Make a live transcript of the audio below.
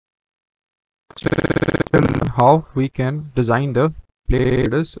how we can design the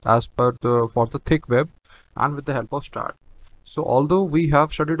girders as per the for the thick web and with the help of STAAD. So although we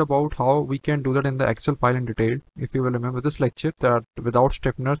have studied about how we can do that in the Excel file in detail, if you will remember this lecture that without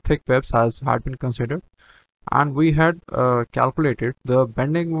stiffener thick webs had been considered, and we had calculated the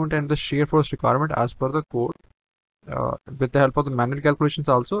bending moment and the shear force requirement as per the code with the help of the manual calculations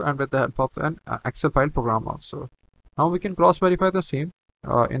also and with the help of an Excel file program also. Now we can cross verify the same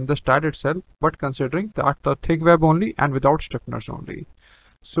in the STAAD itself, but considering that the thick web only and without stiffeners only.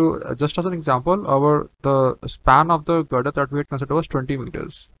 So just as an example, the span of the girder that we had considered was 20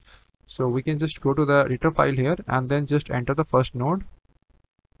 meters. So we can just go to the data file here and then just enter the first node.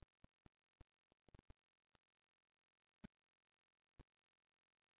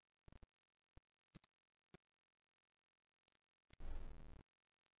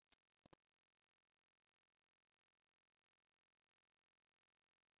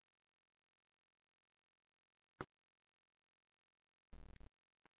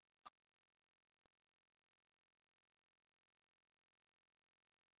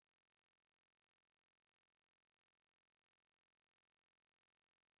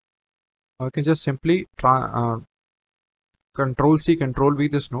 We can just simply Control C, Control V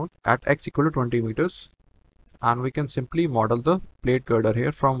this node at x equal to 20 meters, and we can simply model the plate girder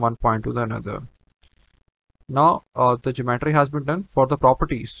here from one point to the another. Now the geometry has been done for the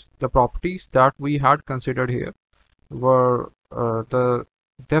properties. The properties that we had considered here were the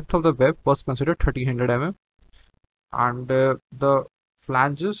depth of the web was considered 1300 mm, and the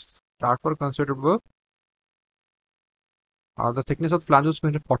flanges that were considered were the thickness of the flange was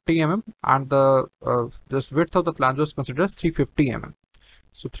considered 40 mm, and the this width of the flange was considered as 350 mm.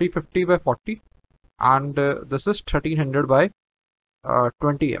 So 350 by 40, and this is 1300 by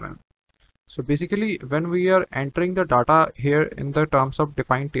 20 mm. So basically, when we are entering the data here in the terms of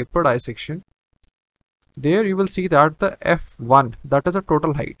defined taper dissection, there you will see that the F1, that is a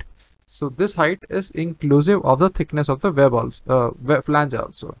total height. So this height is inclusive of the thickness of the web also, flange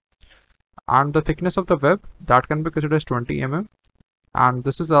also. And the thickness of the web that can be considered as 20 mm, and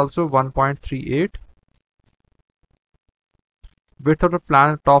this is also 1.38. Width of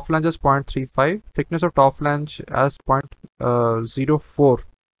the top flange is 0.35, thickness of top flange as 0.04.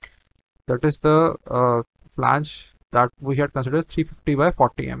 That is the flange that we had considered 350 by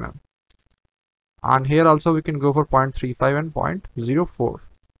 40 mm, and here also we can go for 0.35 and 0.04.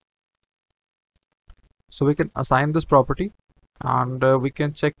 So we can assign this property, and we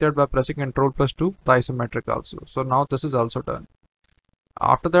can check that by pressing Ctrl+2, the isometric also. So now this is also done.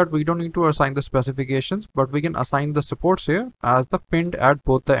 After that, we don't need to assign the specifications, but we can assign the supports here as the pinned at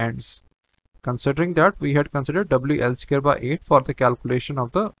both the ends. Considering that we had considered WL² by 8 for the calculation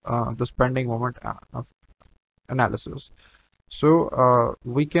of the bending moment analysis. So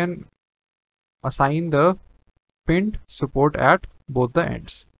we can assign the pinned support at both the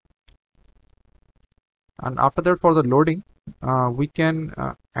ends. And after that, for the loading, we can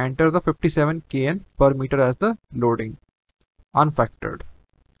enter the 57 kN per meter as the loading, unfactored.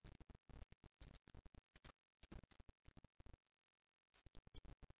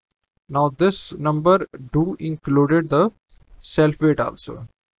 Now this number do included the self weight also.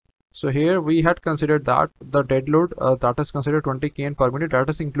 So here we had considered that the dead load that is considered 20 kN per minute, that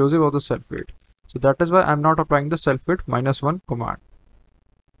is inclusive of the self weight. So that is why I'm not applying the self weight -1 command.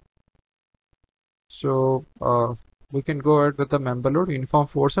 So we can go ahead with the member load uniform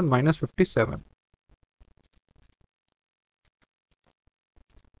force and -57.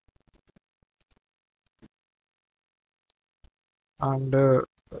 And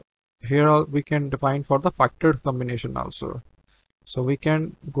here we can define for the factored combination also. So we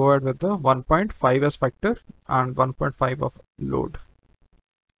can go ahead with the 1.5 as factor and 1.5 of load.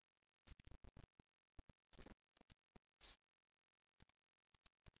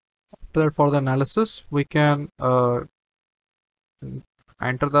 After that, for the analysis, we can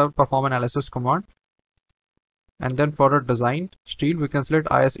enter the perform analysis command, and then for a design steel we can select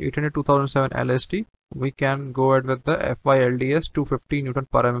IS800 2007 LST. We can go ahead with the FYLDS 250 Newton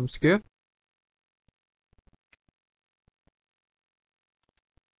per mm square.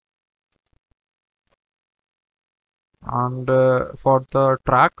 And for the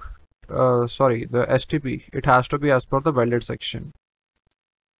track, the STP, it has to be as per the welded section.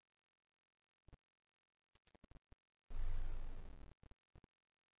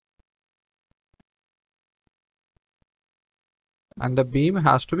 And the beam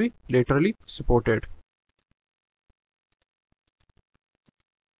has to be laterally supported.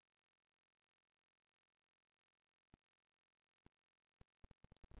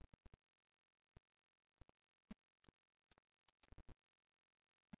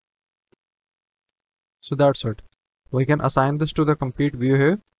 So that's it. We can assign this to the complete view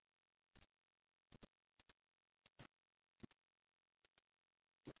here.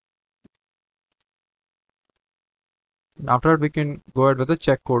 After that, we can go ahead with the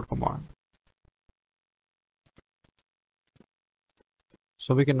check code command.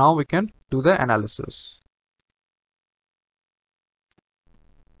 So we can do the analysis.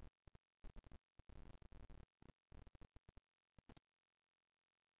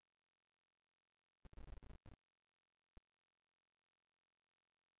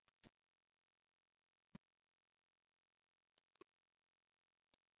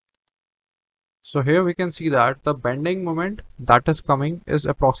 So here we can see that the bending moment that is coming is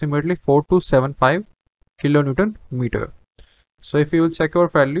approximately 4275 kilonewton meter. So if you will check our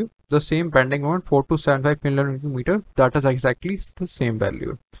value, the same bending moment 4275 kilonewton meter, that is exactly the same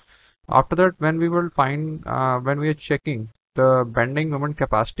value. After that, when we will find when we are checking the bending moment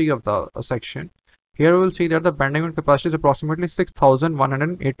capacity of the section, here we will see that the bending moment capacity is approximately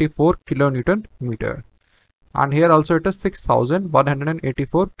 6184 kilonewton meter. And here also it is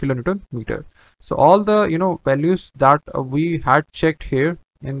 6184 kilonewton meter. So all the values that we had checked here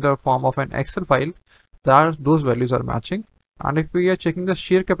in the form of an Excel file, that those values are matching. And if we are checking the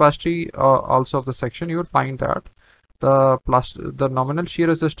shear capacity also of the section, you will find that the nominal shear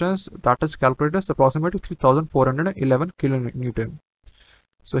resistance that is calculated is approximately 3411 kilonewton.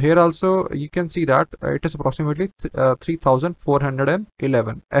 So here also you can see that it is approximately 3411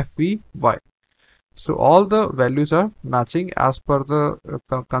 FVY. So all the values are matching as per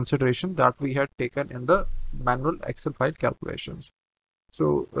the consideration that we had taken in the manual Excel file calculations.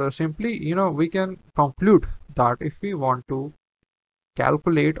 So simply, we can conclude that if we want to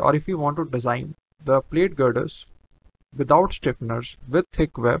calculate or if we want to design the plate girders without stiffeners with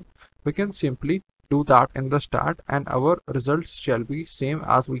thick web, we can simply do that in the STAAD, and our results shall be same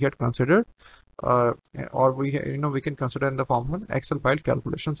as we had considered, or we can consider in the form of Excel file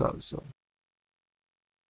calculations also.